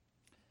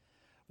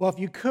Well, if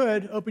you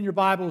could, open your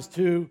Bibles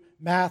to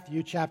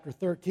Matthew chapter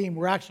 13.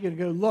 We're actually going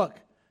to go look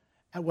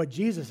at what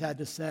Jesus had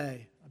to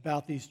say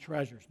about these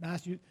treasures.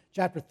 Matthew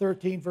chapter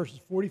 13, verses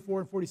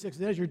 44 and 46.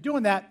 And as you're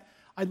doing that,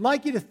 I'd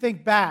like you to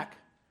think back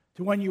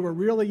to when you were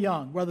really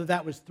young, whether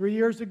that was 3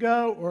 years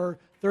ago or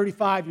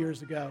 35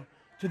 years ago,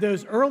 to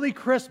those early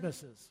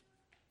Christmases.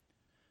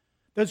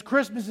 Those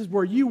Christmases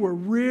where you were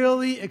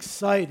really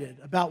excited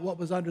about what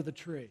was under the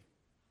tree.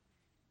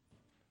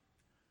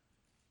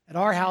 At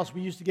our house,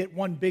 we used to get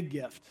one big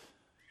gift.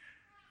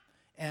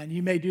 And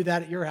you may do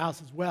that at your house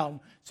as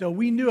well. So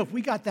we knew if we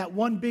got that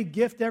one big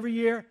gift every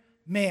year,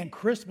 man,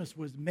 Christmas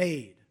was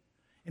made.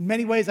 In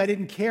many ways, I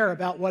didn't care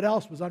about what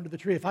else was under the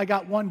tree. If I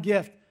got one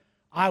gift,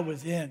 I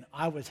was in.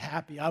 I was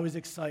happy. I was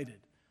excited.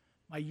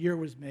 My year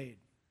was made.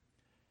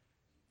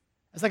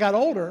 As I got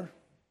older,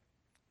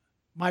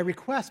 my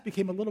requests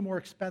became a little more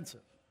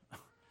expensive.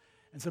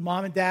 And so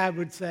Mom and Dad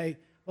would say,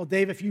 well,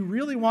 Dave, if you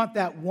really want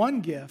that one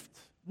gift,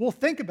 we'll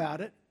think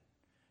about it.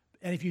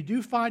 And if you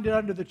do find it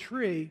under the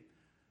tree,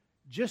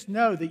 just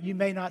know that you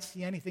may not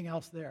see anything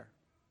else there.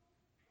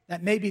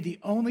 That may be the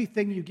only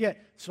thing you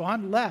get. So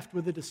I'm left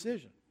with a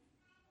decision.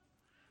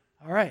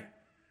 All right,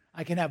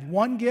 I can have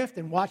one gift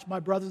and watch my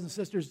brothers and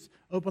sisters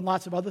open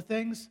lots of other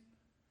things,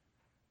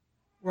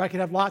 or I can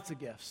have lots of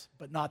gifts,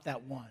 but not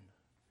that one.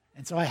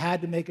 And so I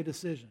had to make a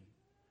decision.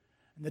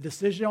 And the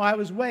decision I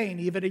was weighing,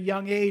 even at a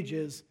young age,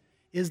 is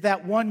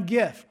that one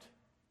gift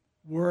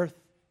worth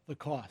the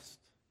cost?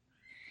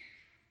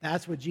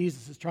 That's what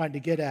Jesus is trying to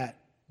get at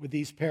with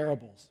these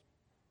parables.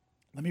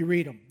 Let me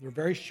read them. They're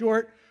very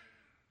short,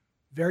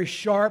 very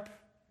sharp,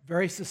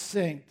 very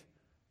succinct,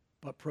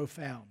 but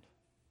profound.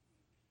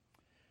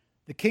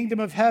 The kingdom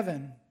of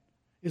heaven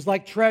is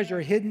like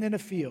treasure hidden in a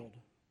field,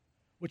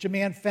 which a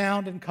man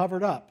found and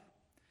covered up.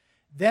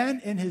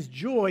 Then in his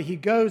joy, he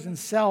goes and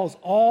sells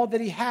all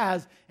that he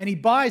has, and he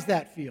buys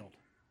that field.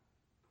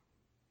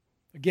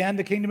 Again,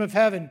 the kingdom of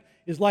heaven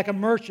is like a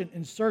merchant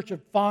in search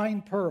of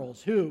fine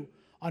pearls, who,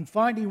 on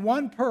finding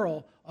one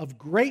pearl of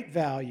great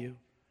value,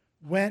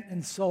 went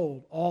and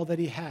sold all that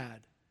he had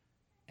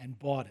and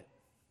bought it.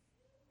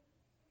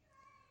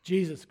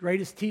 Jesus,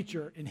 greatest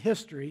teacher in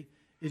history,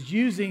 is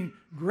using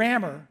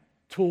grammar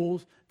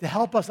tools to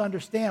help us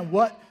understand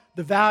what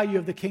the value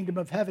of the kingdom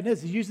of heaven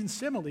is. He's using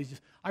similes.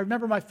 I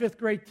remember my fifth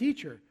grade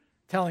teacher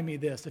telling me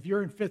this. If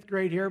you're in fifth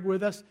grade here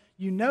with us,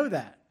 you know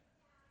that.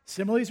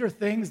 Similes are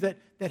things that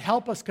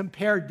help us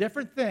compare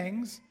different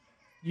things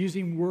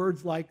using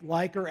words like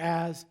or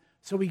as,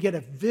 so we get a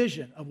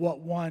vision of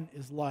what one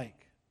is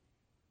like.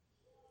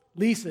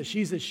 Lisa,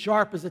 she's as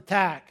sharp as a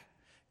tack.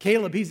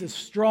 Caleb, he's as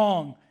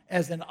strong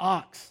as an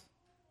ox.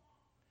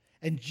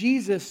 And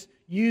Jesus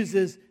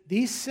uses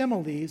these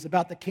similes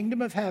about the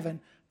kingdom of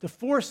heaven to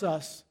force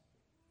us,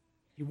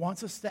 he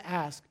wants us to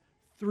ask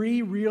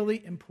three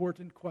really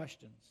important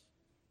questions.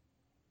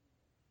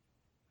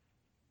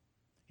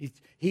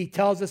 He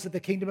tells us that the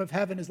kingdom of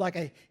heaven is like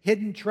a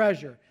hidden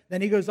treasure.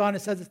 Then he goes on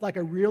and says it's like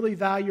a really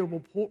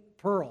valuable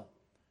pearl.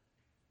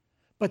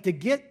 But to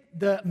get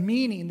the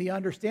meaning, the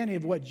understanding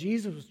of what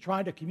Jesus was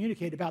trying to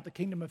communicate about the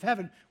kingdom of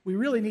heaven, we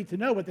really need to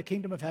know what the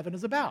kingdom of heaven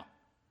is about.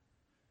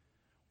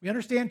 We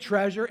understand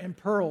treasure and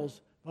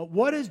pearls, but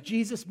what does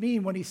Jesus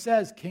mean when he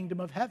says kingdom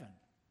of heaven?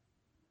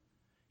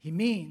 He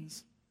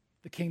means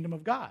the kingdom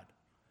of God.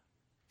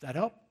 Does that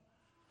help?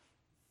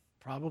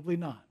 Probably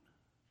not.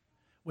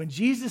 When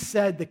Jesus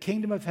said the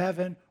kingdom of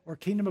heaven or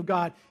kingdom of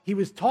God, he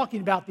was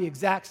talking about the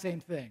exact same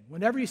thing.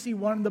 Whenever you see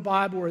one in the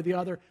Bible or the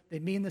other, they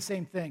mean the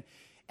same thing.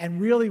 And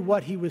really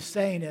what he was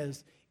saying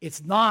is,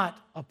 it's not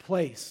a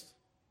place.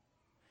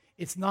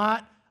 It's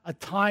not a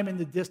time in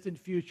the distant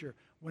future.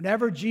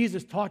 Whenever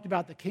Jesus talked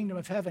about the kingdom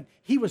of heaven,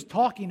 he was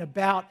talking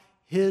about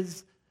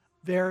his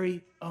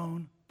very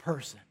own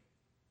person.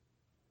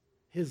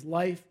 His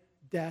life,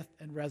 death,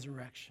 and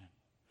resurrection.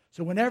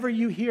 So whenever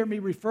you hear me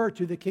refer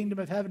to the kingdom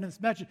of heaven in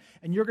this message,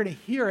 and you're going to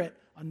hear it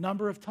a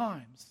number of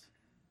times,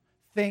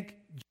 think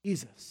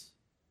Jesus.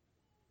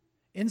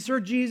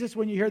 Insert Jesus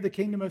when you hear the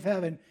kingdom of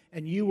heaven,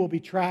 and you will be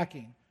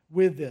tracking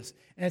with this.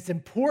 And it's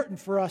important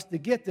for us to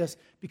get this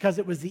because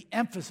it was the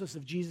emphasis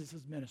of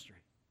Jesus' ministry.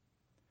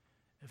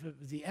 If it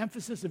was the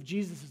emphasis of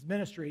Jesus'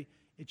 ministry,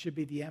 it should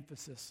be the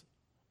emphasis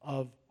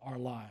of our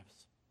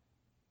lives.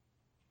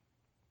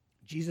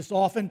 Jesus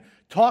often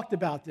talked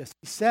about this.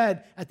 He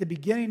said at the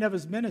beginning of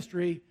his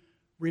ministry,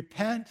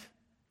 repent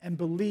and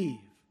believe.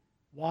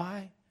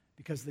 Why?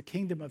 Because the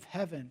kingdom of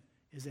heaven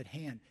is at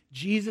hand.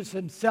 Jesus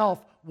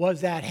himself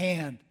was at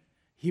hand.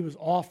 He was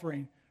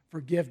offering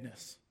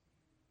forgiveness.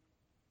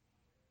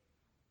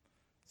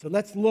 So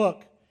let's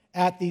look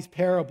at these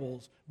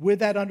parables with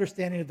that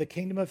understanding of the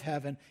kingdom of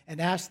heaven and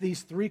ask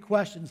these three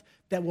questions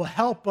that will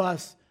help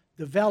us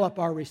develop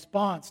our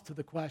response to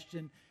the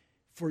question,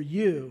 for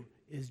you,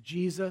 is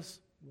Jesus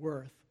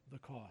worth the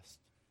cost?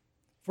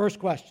 First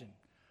question,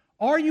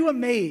 are you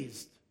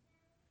amazed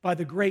by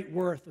the great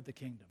worth of the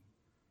kingdom?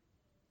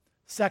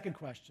 Second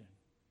question,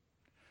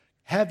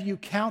 have you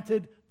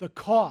counted the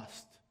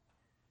cost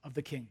of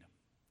the kingdom?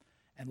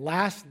 And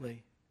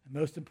lastly, and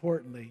most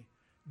importantly,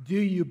 do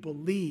you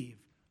believe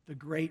the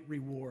great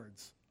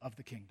rewards of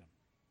the kingdom.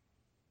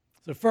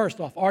 So first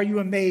off, are you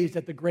amazed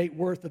at the great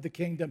worth of the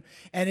kingdom?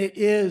 And it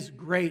is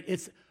great.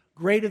 It's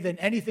greater than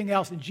anything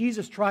else. And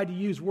Jesus tried to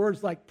use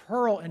words like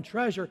pearl and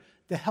treasure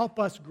to help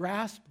us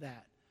grasp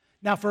that.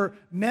 Now, for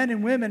men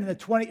and women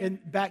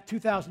back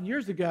 2,000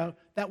 years ago,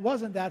 that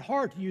wasn't that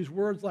hard to use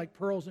words like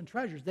pearls and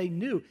treasures. They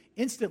knew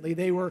instantly.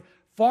 They were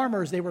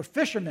farmers. They were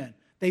fishermen.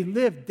 They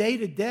lived day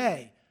to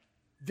day.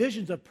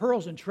 Visions of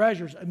pearls and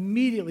treasures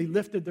immediately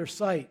lifted their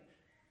sight.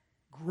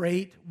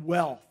 Great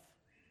wealth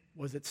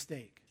was at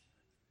stake.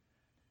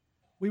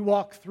 We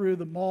walk through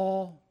the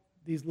mall,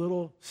 these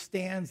little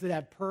stands that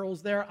have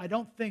pearls there. I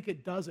don't think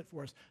it does it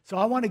for us. So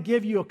I want to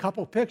give you a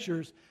couple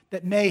pictures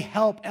that may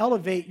help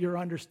elevate your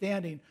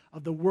understanding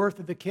of the worth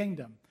of the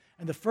kingdom.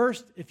 And the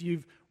first, if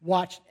you've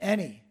watched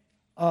any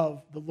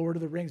of the Lord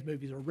of the Rings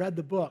movies or read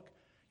the book,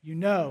 you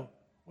know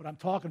what I'm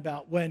talking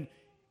about when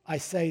I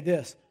say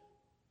this.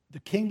 The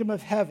kingdom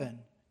of heaven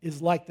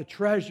is like the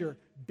treasure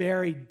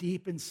buried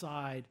deep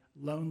inside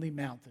Lonely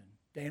Mountain.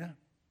 Dana,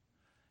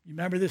 you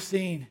remember this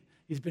scene?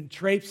 He's been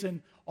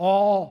traipsing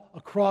all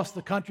across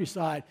the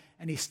countryside,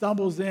 and he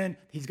stumbles in.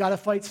 He's got to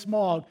fight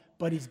Smaug,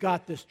 but he's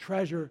got this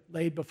treasure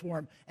laid before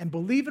him. And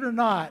believe it or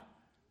not,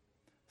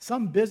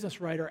 some business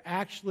writer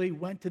actually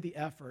went to the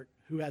effort,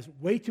 who has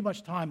way too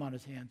much time on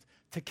his hands,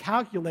 to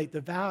calculate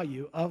the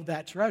value of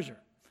that treasure.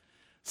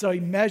 So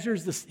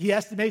he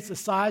estimates the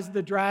size of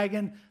the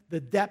dragon, the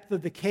depth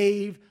of the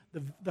cave,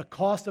 the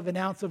cost of an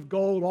ounce of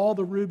gold, all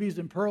the rubies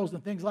and pearls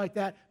and things like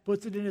that,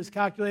 puts it in his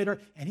calculator,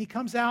 and he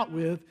comes out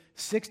with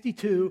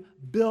 $62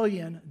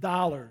 billion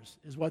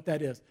is what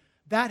that is.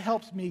 That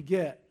helps me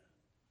get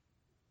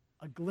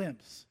a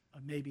glimpse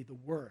of maybe the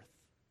worth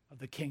of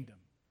the kingdom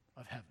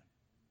of heaven.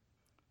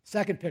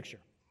 Second picture.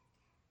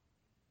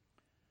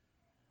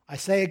 I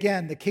say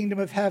again, the kingdom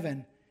of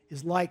heaven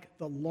is like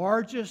the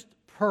largest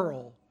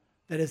pearl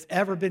that has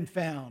ever been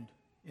found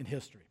in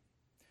history.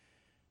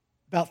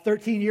 About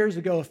 13 years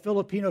ago, a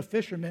Filipino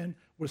fisherman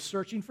was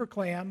searching for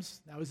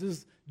clams. That was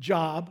his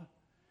job.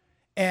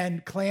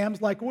 And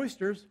clams, like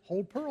oysters,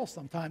 hold pearls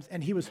sometimes.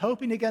 And he was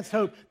hoping against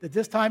hope that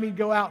this time he'd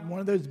go out and one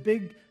of those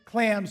big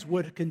clams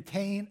would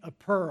contain a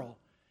pearl.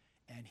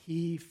 And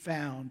he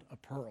found a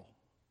pearl.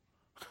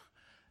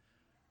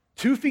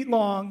 2 feet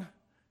long,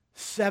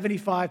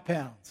 75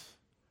 pounds.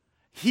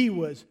 He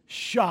was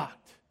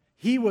shocked.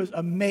 He was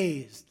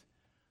amazed.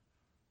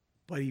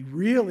 But he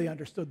really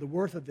understood the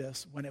worth of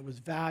this when it was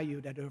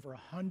valued at over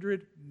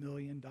 $100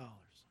 million.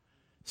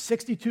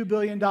 $62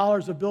 billion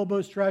of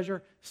Bilbo's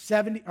treasure,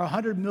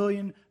 100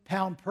 million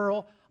pound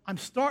pearl. I'm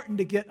starting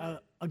to get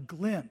a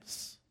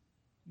glimpse,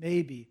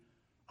 maybe,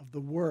 of the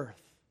worth,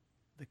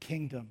 the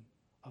kingdom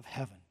of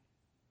heaven.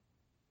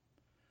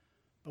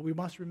 But we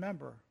must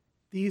remember,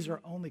 these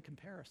are only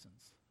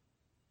comparisons.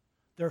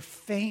 They're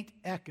faint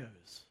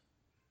echoes.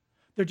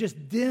 They're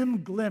just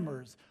dim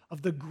glimmers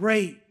of the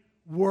great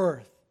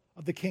worth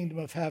of the kingdom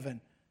of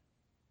heaven,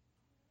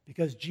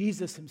 because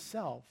Jesus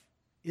himself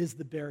is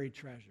the buried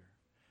treasure.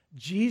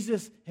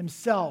 Jesus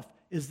himself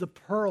is the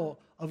pearl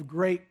of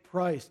great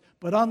price.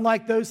 But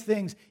unlike those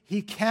things,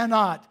 he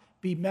cannot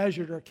be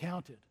measured or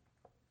counted.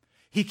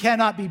 He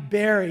cannot be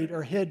buried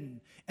or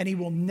hidden, and he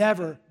will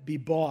never be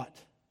bought,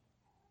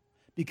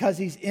 because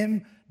he's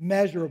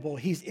immeasurable,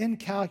 he's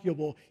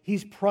incalculable,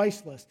 he's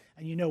priceless.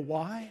 And you know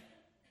why?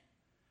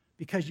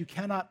 Because you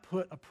cannot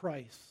put a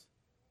price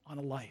on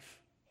a life.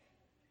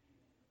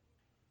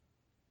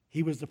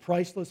 He was the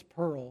priceless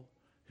pearl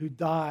who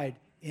died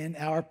in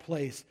our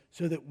place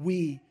so that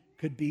we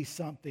could be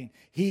something.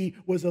 He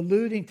was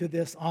alluding to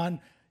this on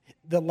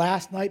the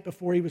last night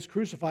before he was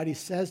crucified. He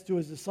says to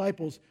his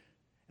disciples,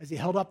 as he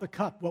held up the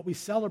cup, what we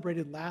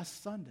celebrated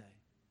last Sunday,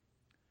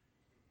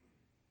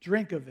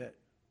 "Drink of it,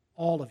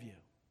 all of you,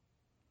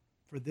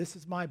 for this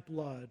is my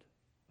blood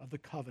of the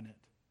covenant,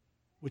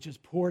 which is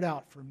poured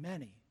out for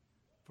many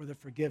for the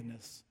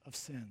forgiveness of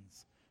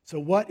sins." So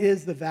what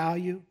is the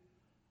value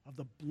of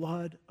the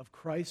blood of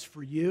Christ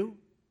for you?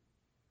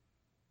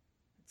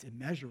 It's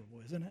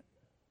immeasurable, isn't it?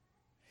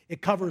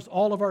 It covers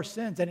all of our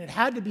sins, and it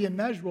had to be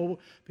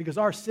immeasurable because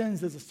our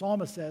sins, as the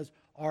psalmist says,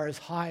 are as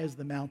high as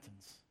the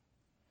mountains.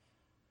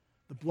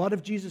 The blood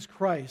of Jesus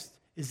Christ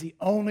is the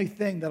only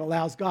thing that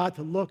allows God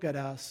to look at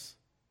us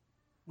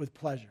with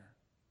pleasure.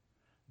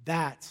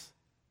 That's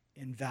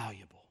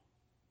invaluable.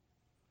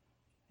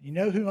 You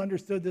know who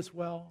understood this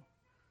well?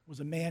 Was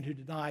a man who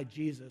denied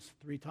Jesus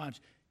 3 times.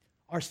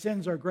 Our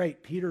sins are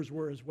great. Peter's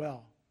were as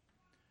well.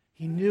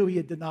 He knew he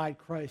had denied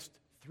Christ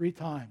 3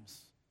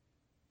 times.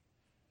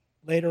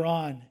 Later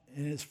on,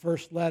 in his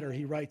first letter,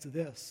 he writes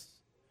this.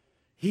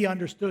 He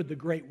understood the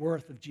great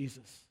worth of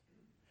Jesus.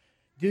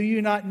 "Do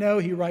you not know,"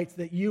 he writes,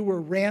 "that you were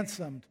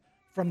ransomed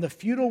from the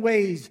futile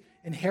ways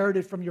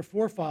inherited from your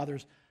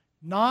forefathers,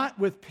 not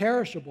with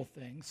perishable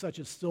things such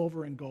as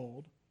silver and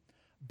gold,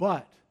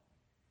 but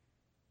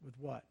with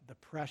what? The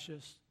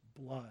precious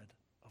blood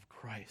of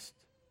Christ."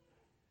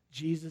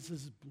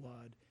 Jesus'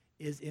 blood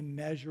is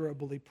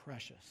immeasurably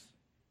precious.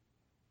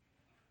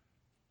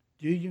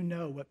 Do you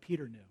know what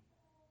Peter knew?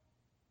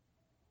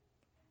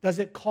 Does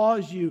it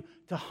cause you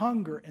to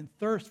hunger and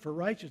thirst for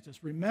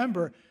righteousness?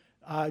 Remember,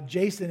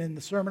 Jason in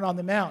the Sermon on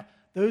the Mount,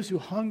 those who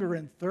hunger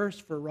and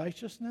thirst for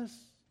righteousness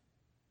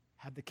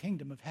have the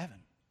kingdom of heaven.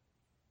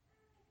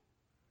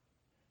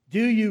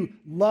 Do you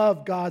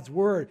love God's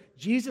word?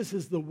 Jesus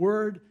is the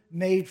Word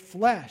made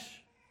flesh.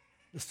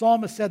 The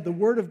psalmist said the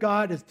Word of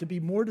God is to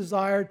be more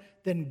desired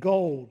than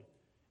gold,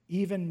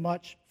 even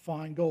much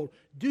fine gold.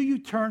 Do you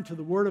turn to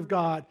the Word of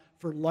God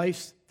for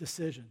life's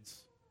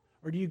decisions?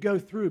 Or do you go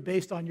through,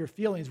 based on your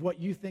feelings,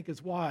 what you think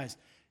is wise?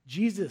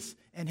 Jesus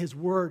and His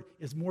Word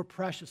is more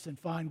precious than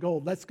fine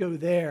gold. Let's go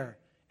there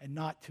and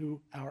not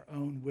to our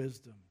own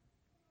wisdom.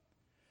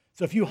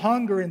 So if you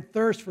hunger and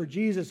thirst for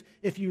Jesus,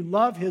 if you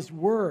love His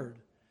Word,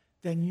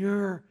 then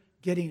you're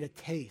getting a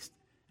taste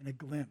and a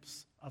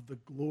glimpse of the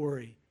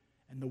glory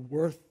and the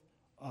worth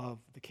of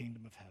the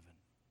kingdom of heaven.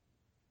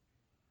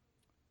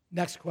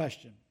 Next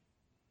question.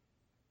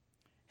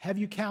 Have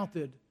you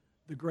counted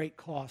the great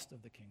cost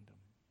of the kingdom?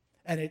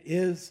 And it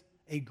is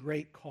a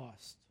great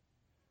cost.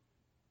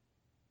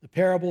 The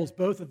parables,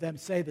 both of them,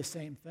 say the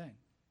same thing.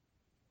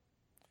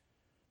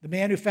 The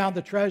man who found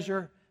the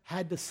treasure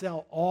had to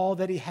sell all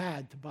that he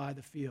had to buy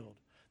the field.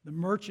 The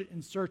merchant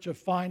in search of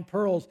fine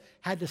pearls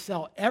had to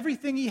sell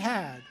everything he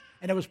had,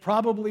 and it was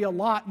probably a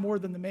lot more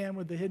than the man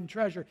with the hidden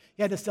treasure.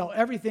 He had to sell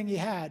everything he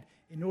had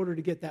in order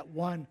to get that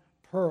one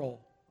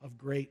pearl of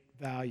great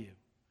value.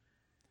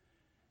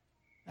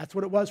 That's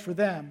what it was for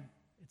them.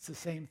 It's the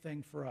same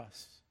thing for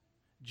us.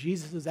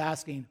 Jesus is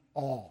asking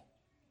all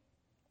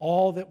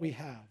that we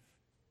have.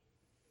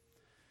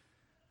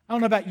 I don't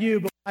know about you,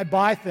 but when I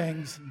buy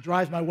things, it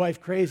drives my wife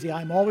crazy.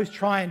 I'm always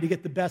trying to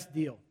get the best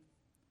deal.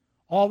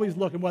 Always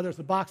looking, whether it's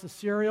a box of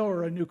cereal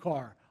or a new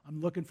car, I'm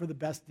looking for the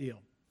best deal.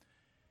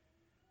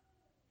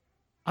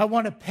 I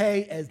want to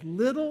pay as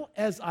little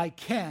as I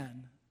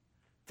can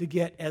to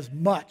get as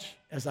much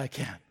as I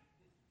can.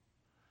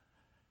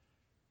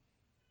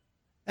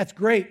 That's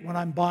great when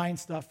I'm buying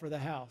stuff for the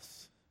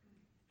house.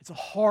 It's a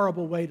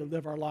horrible way to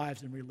live our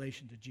lives in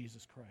relation to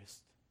Jesus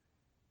Christ.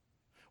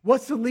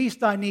 What's the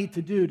least I need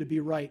to do to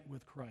be right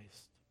with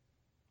Christ?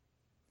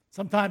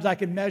 Sometimes I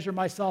can measure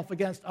myself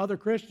against other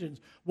Christians.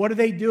 What are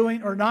they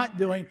doing or not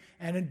doing?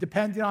 And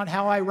depending on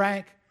how I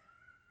rank,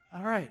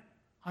 all right,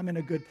 I'm in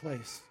a good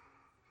place.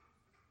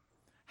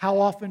 How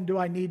often do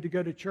I need to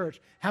go to church?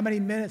 How many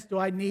minutes do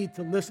I need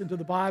to listen to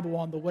the Bible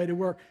on the way to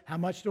work? How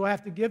much do I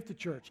have to give to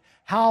church?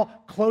 How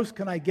close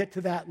can I get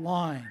to that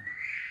line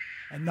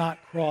and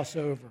not cross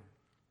over?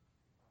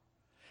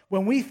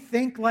 When we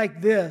think like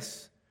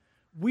this,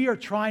 we are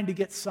trying to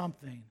get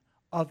something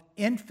of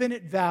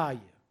infinite value.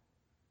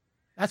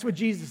 That's what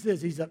Jesus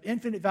is. He's of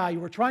infinite value.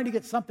 We're trying to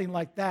get something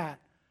like that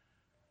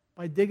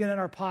by digging in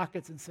our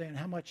pockets and saying,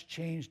 how much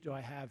change do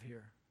I have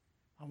here?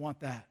 I want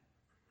that.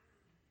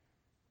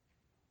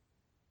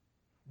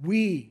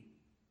 We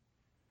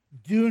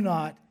do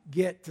not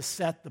get to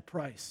set the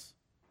price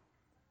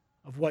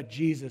of what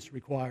Jesus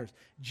requires.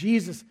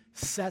 Jesus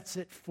sets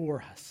it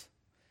for us.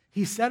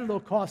 He said it'll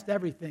cost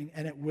everything,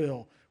 and it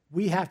will.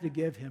 We have to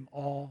give Him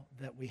all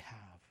that we have.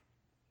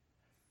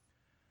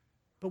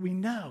 But we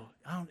know,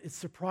 it's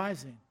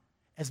surprising,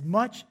 as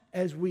much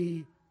as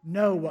we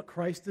know what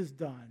Christ has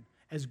done,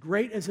 as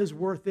great as His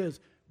worth is,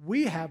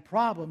 we have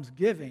problems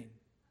giving,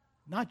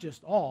 not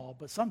just all,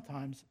 but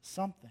sometimes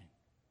something.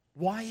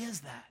 Why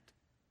is that?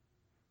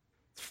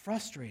 It's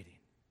frustrating.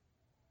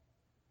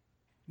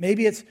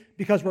 Maybe it's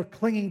because we're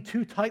clinging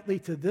too tightly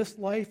to this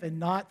life and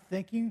not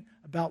thinking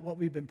about what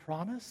we've been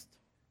promised.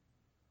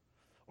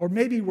 Or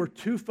maybe we're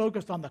too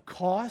focused on the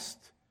cost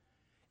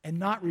and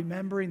not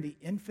remembering the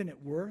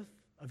infinite worth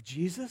of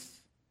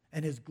Jesus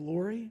and His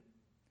glory.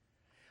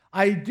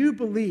 I do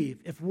believe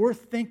if we're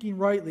thinking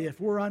rightly,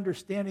 if we're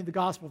understanding the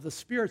gospel, if the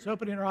Spirit's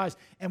opening our eyes,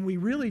 and we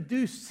really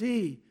do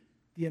see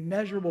the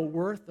immeasurable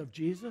worth of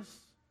Jesus,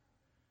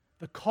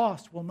 the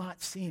cost will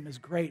not seem as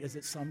great as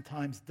it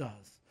sometimes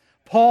does.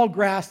 Paul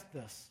grasped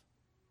this.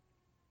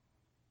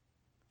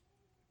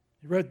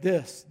 He wrote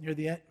this near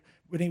the end.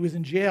 When he was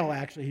in jail,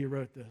 actually, he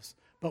wrote this.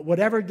 But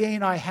whatever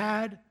gain I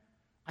had,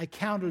 I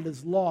counted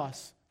as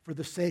loss for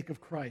the sake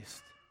of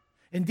Christ.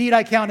 Indeed,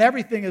 I count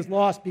everything as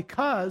loss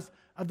because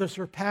of the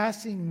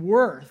surpassing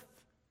worth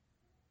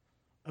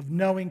of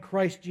knowing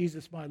Christ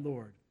Jesus my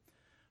Lord.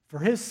 For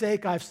His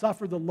sake, I've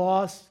suffered the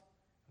loss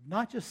of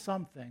not just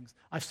some things.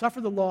 I've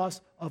suffered the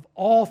loss of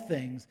all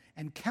things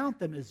and count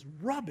them as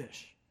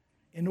rubbish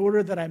in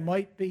order that I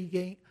might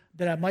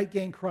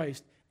gain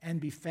Christ and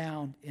be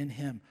found in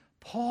Him.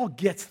 Paul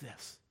gets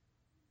this.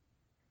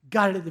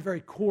 Got it at the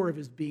very core of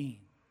his being.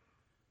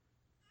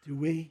 Do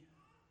we?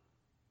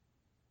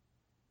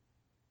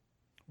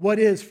 What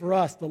is for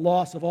us the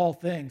loss of all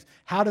things?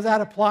 How does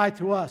that apply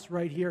to us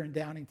right here in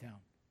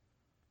Downingtown?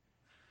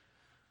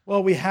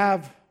 Well, we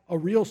have a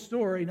real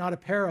story, not a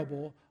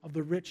parable, of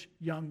the rich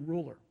young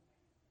ruler.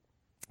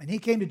 And he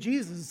came to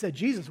Jesus and said,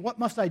 Jesus, what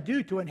must I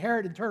do to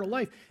inherit eternal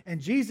life? And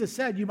Jesus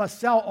said, you must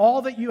sell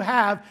all that you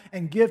have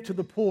and give to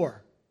the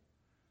poor.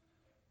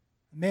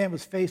 The man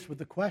was faced with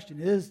the question,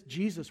 is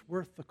Jesus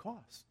worth the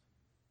cost?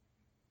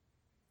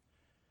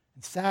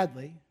 And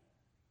sadly,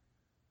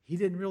 he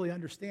didn't really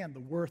understand the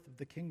worth of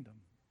the kingdom.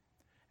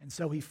 And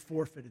so he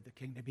forfeited the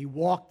kingdom. He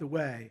walked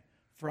away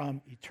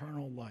from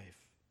eternal life.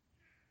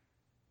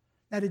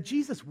 Now, did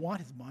Jesus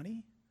want his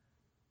money?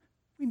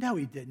 We know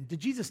he didn't. Did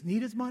Jesus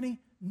need his money?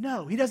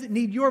 No, he doesn't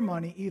need your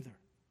money either.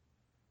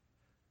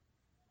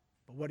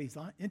 But what he's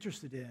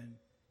interested in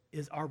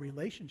is our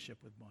relationship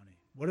with money.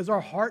 What does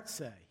our heart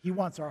say? He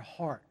wants our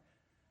heart.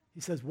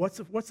 He says, what's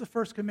the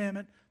first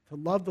commandment? To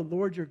love the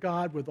Lord your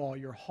God with all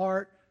your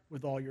heart,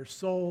 with all your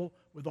soul,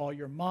 with all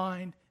your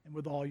mind, and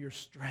with all your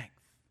strength.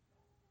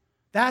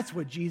 That's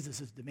what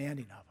Jesus is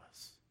demanding of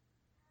us.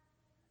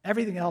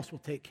 Everything else will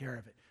take care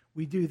of it.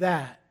 We do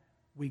that,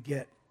 we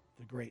get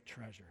the great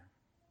treasure.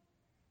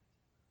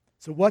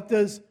 So what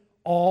does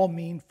all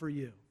mean for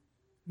you?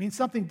 It means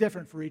something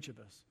different for each of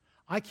us.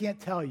 I can't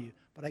tell you,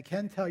 but I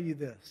can tell you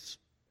this.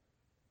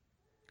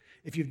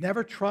 If you've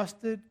never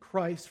trusted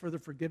Christ for the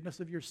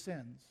forgiveness of your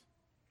sins,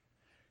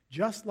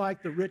 just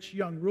like the rich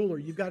young ruler,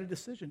 you've got a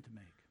decision to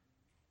make.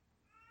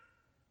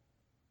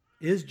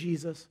 Is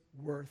Jesus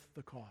worth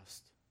the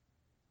cost?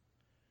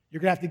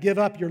 You're going to have to give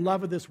up your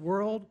love of this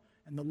world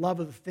and the love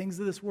of the things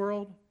of this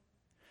world.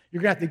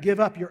 You're going to have to give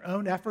up your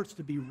own efforts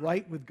to be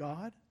right with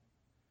God.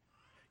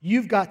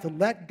 You've got to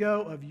let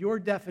go of your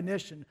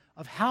definition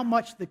of how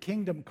much the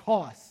kingdom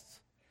costs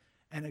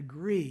and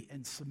agree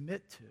and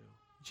submit to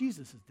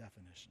Jesus'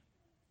 definition.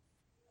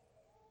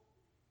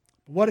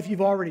 But what if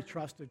you've already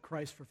trusted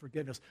Christ for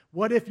forgiveness?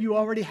 What if you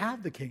already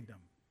have the kingdom?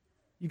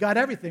 You got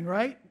everything,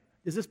 right?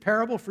 Is this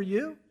parable for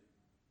you?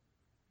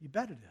 You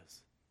bet it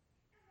is.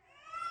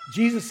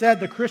 Jesus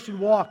said the Christian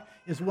walk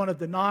is one of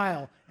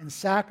denial and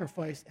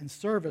sacrifice and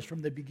service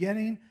from the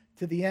beginning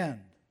to the end.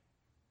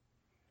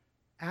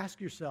 Ask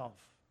yourself,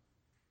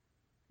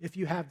 if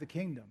you have the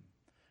kingdom,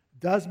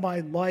 does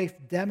my life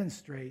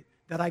demonstrate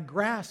that I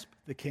grasp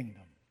the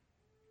kingdom?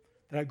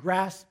 That I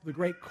grasp the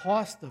great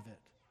cost of it?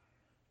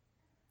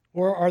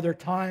 Or are there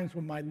times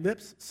when my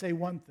lips say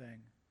one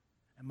thing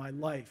and my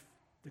life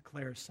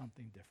declares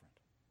something different?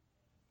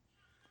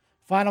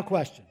 Final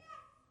question.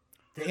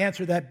 To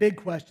answer that big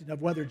question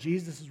of whether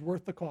Jesus is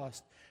worth the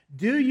cost,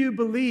 do you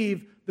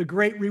believe the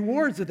great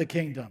rewards of the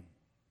kingdom?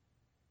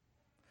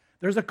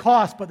 There's a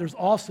cost, but there's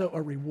also a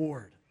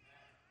reward.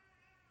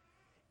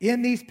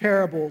 In these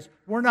parables,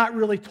 we're not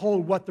really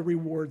told what the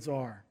rewards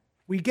are.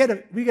 We get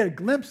a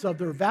glimpse of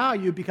their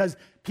value because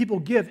people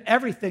give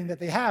everything that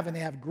they have and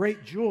they have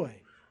great joy.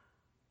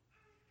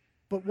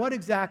 But what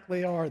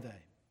exactly are they?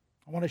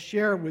 I want to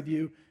share with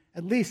you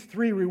at least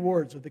 3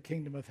 rewards of the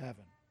kingdom of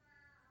heaven.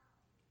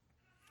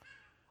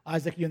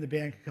 Isaac, you and the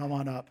band can come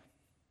on up.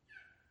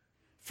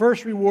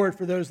 First reward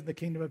for those in the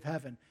kingdom of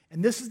heaven.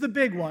 And this is the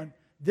big one.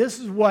 This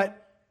is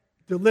what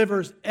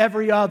delivers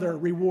every other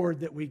reward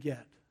that we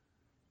get.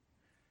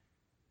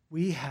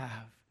 We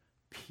have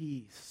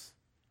peace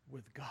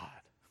with God.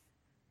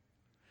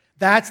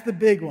 That's the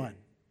big one.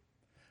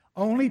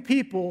 The only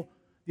people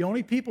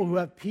who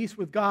have peace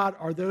with God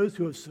are those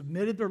who have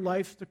submitted their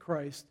lives to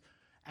Christ,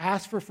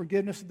 asked for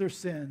forgiveness of their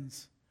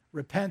sins,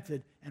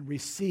 repented, and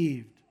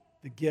received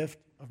the gift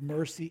of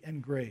mercy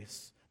and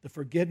grace, the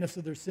forgiveness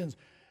of their sins.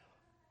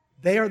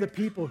 They are the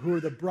people who are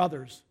the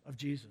brothers of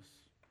Jesus.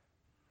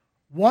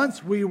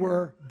 Once we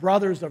were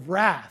brothers of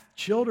wrath,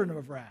 children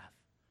of wrath.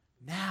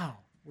 Now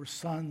we're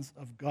sons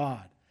of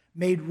God,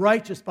 made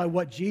righteous by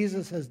what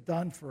Jesus has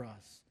done for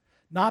us.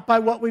 Not by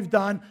what we've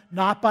done,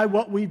 not by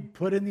what we've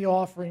put in the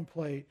offering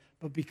plate,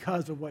 but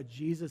because of what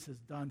Jesus has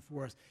done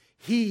for us.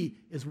 He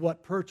is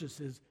what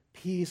purchases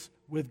peace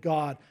with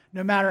God.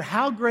 No matter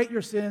how great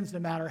your sins, no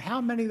matter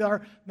how many they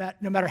are,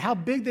 no matter how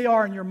big they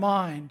are in your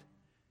mind,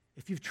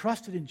 if you've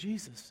trusted in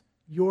Jesus,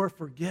 you're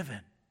forgiven.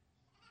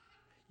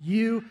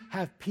 You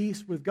have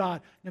peace with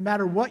God. No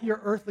matter what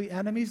your earthly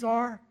enemies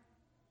are,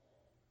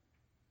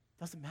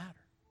 doesn't matter.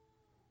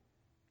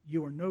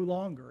 You are no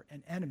longer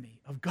an enemy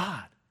of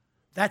God.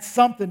 That's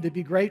something to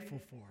be grateful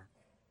for.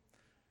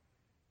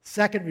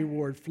 Second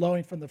reward,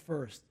 flowing from the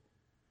first.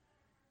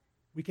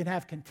 We can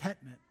have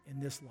contentment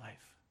in this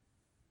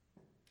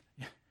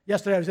life.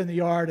 Yesterday I was in the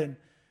yard and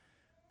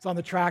it's on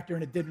the tractor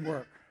and it didn't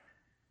work.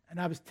 And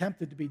I was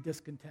tempted to be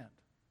discontent.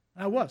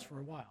 And I was for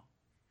a while.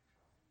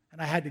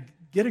 And I had to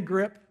get a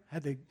grip,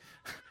 had to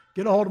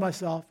get a hold of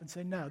myself and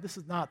say, no, this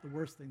is not the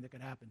worst thing that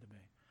could happen to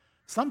me.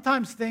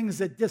 Sometimes things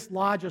that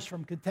dislodge us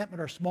from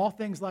contentment are small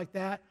things like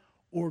that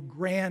or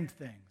grand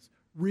things,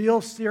 real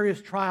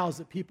serious trials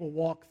that people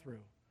walk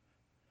through.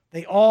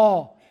 They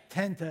all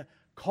tend to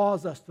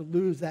cause us to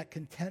lose that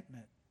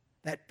contentment,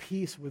 that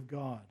peace with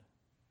God.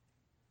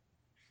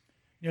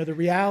 You know, the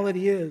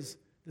reality is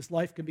this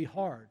life can be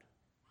hard.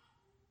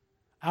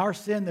 Our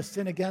sin, the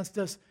sin against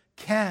us,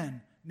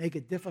 can make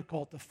it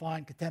difficult to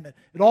find contentment.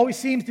 It always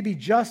seems to be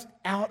just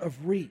out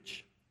of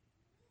reach.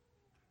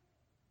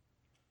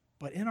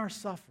 But in our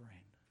suffering,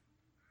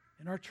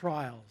 in our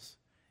trials,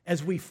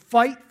 as we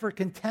fight for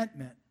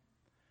contentment,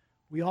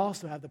 we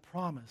also have the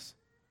promise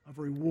of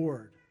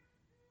reward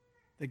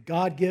that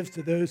God gives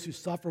to those who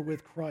suffer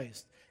with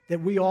Christ,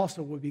 that we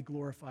also will be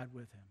glorified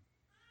with him.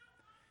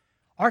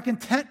 Our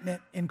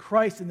contentment in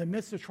Christ in the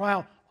midst of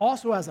trial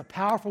also has a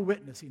powerful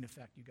witnessing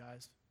effect, you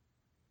guys.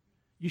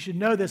 You should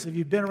know this if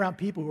you've been around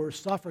people who are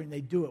suffering,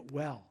 they do it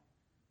well,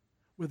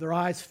 with their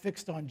eyes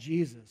fixed on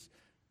Jesus.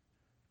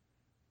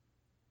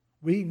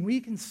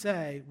 We can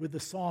say with the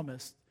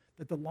psalmist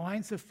that the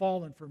lines have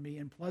fallen for me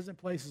in pleasant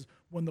places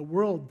when the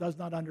world does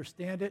not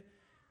understand it.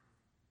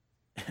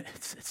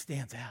 It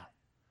stands out.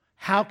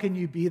 How can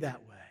you be that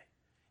way?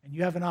 And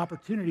you have an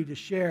opportunity to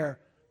share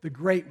the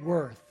great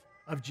worth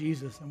of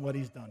Jesus and what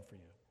he's done for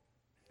you.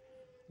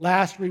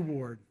 Last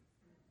reward.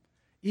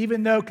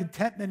 Even though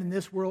contentment in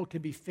this world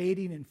can be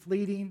fading and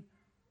fleeting,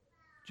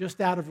 just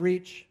out of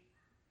reach,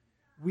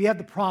 we have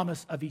the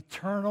promise of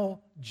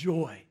eternal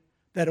joy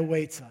that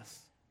awaits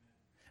us.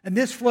 And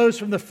this flows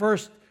from the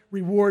first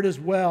reward as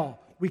well.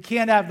 We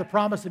can't have the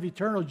promise of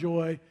eternal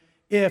joy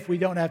if we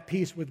don't have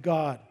peace with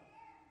God.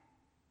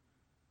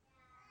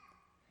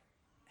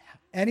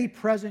 Any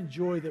present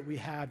joy that we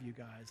have, you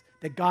guys,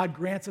 that God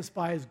grants us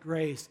by his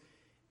grace,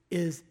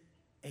 is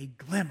a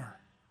glimmer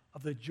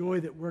of the joy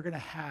that we're going to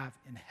have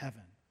in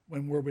heaven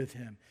when we're with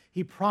him.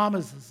 He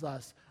promises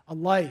us a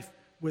life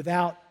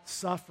without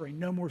suffering,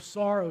 no more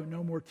sorrow,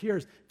 no more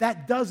tears.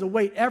 That does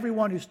await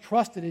everyone who's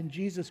trusted in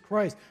Jesus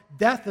Christ.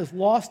 Death has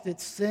lost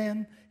its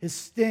sin, his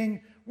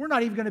sting. We're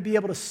not even going to be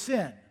able to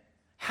sin.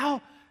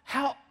 How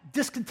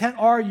discontent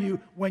are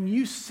you when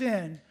you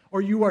sin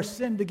or you are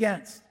sinned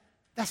against?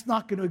 That's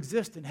not going to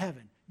exist in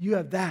heaven. You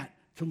have that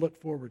to look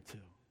forward to.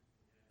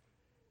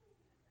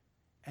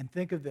 And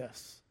think of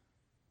this.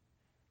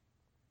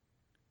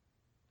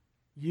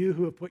 You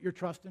who have put your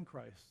trust in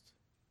Christ,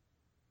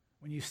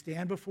 when you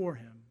stand before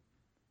him,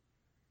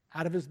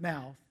 out of his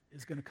mouth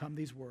is going to come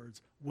these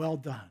words, "Well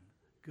done,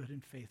 good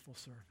and faithful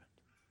servant.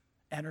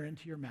 Enter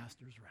into your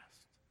master's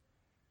rest."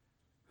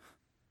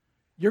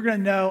 You're going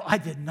to know, I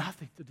did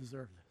nothing to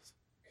deserve this.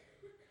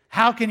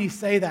 How can he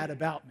say that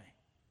about me?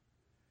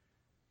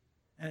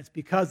 And it's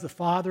because the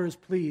Father is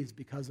pleased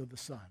because of the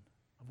Son,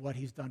 of what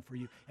he's done for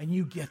you. And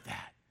you get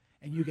that.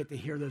 And you get to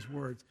hear those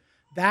words.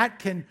 That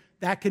can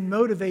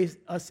motivate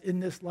us in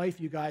this life,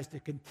 you guys, to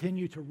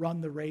continue to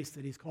run the race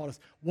that he's called us.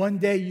 One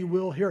day you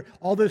will hear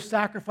all those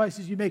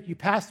sacrifices you make. You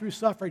pass through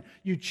suffering.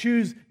 You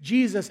choose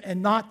Jesus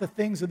and not the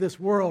things of this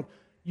world.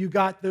 You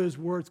got those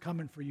words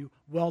coming for you.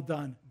 Well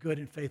done, good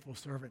and faithful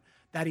servant.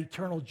 That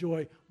eternal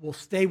joy will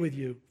stay with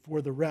you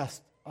for the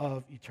rest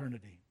of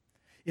eternity.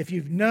 If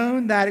you've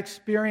known that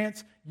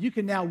experience, you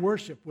can now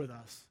worship with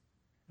us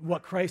and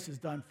what Christ has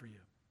done for you.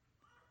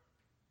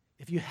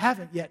 If you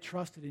haven't yet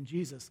trusted in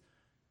Jesus,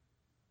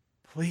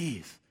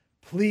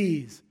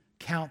 please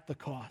count the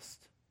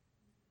cost.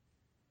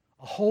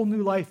 A whole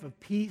new life of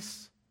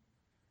peace,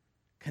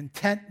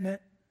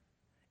 contentment,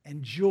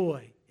 and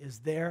joy is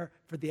there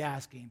for the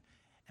asking.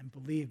 And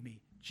believe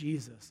me,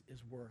 Jesus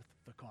is worth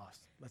the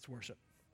cost. Let's worship.